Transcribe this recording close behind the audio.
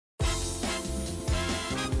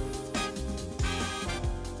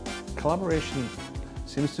Collaboration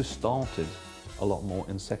seems to have started a lot more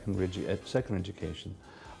in secondary education,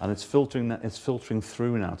 and it's filtering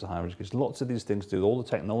through now to higher education. Lots of these things do. All the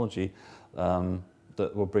technology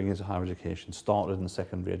that we're bringing to higher education started in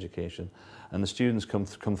secondary education, and the students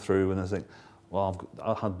come through and they think, well,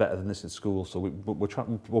 I had better than this at school, so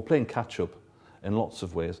we're playing catch up in lots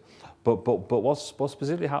of ways. But what's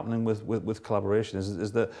specifically happening with collaboration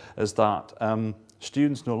is that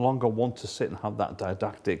students no longer want to sit and have that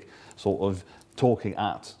didactic sort of talking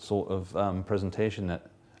at sort of presentation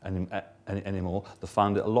anymore. They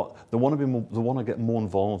find it a lot. They want to get more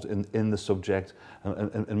involved in the subject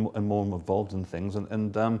and more involved in things.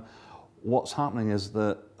 And what's happening is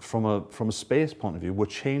that from a space point of view, we're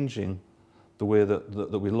changing the way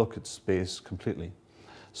that we look at space completely.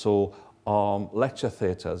 So lecture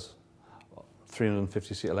theatres,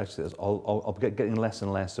 350-seater lecture theatres, are getting less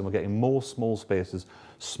and less, and we're getting more small spaces,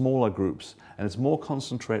 smaller groups, and it's more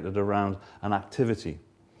concentrated around an activity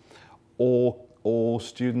or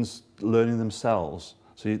students learning themselves.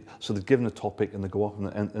 So they're given a topic and they go off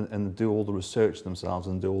and do all the research themselves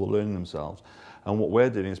and do all the learning themselves. And what we're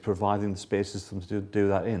doing is providing the spaces for them to do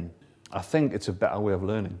that in. I think it's a better way of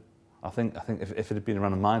learning. I think if it had been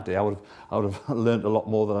around in my day, I would have learned a lot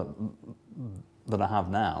more than I have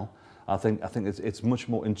now. I think it's much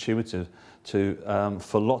more intuitive to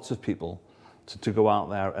for lots of people to go out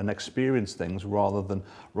there and experience things rather than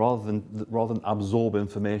absorb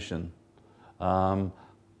information. I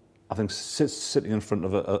think sitting in front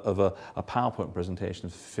of a PowerPoint presentation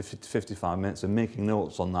for 50 to 55 minutes and making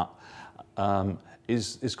notes on that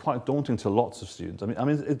is quite daunting to lots of students. I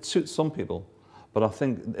mean it suits some people. But I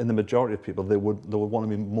think in the majority of people, they would want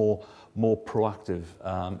to be more proactive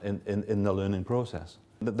in the learning process.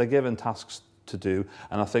 They're given tasks to do,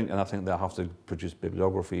 and I think they'll have to produce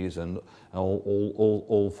bibliographies and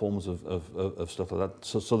all forms of stuff like that.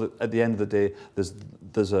 So that at the end of the day,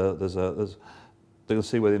 they'll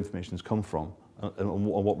see where the information's come from and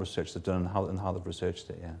what research they've done and how they've researched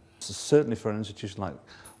it. Yeah. So certainly for an institution like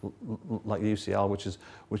UCL,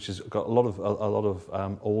 which has got a lot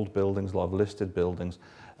of old buildings, a lot of listed buildings,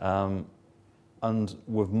 and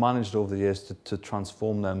we've managed over the years to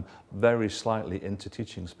transform them very slightly into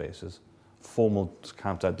teaching spaces, formal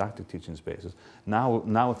kind of didactic teaching spaces. Now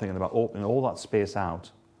we're thinking about opening all that space out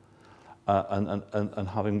and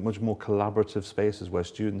having much more collaborative spaces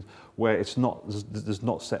where it's not there's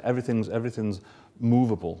not set, everything's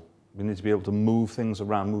movable. We need to be able to move things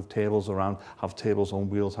around, move tables around, have tables on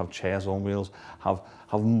wheels, have chairs on wheels, have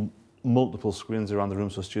multiple screens around the room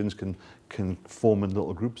so students can form in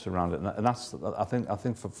little groups around it. And that's, I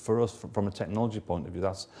think for us, from a technology point of view,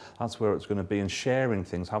 that's where it's going to be, in sharing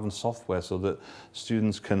things, having software so that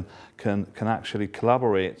students can actually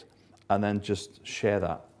collaborate and then just share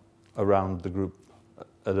that around the group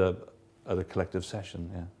at a collective session.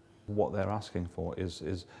 Yeah. What they're asking for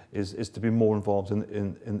is to be more involved in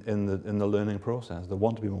the learning process. They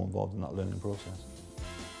want to be more involved in that learning process.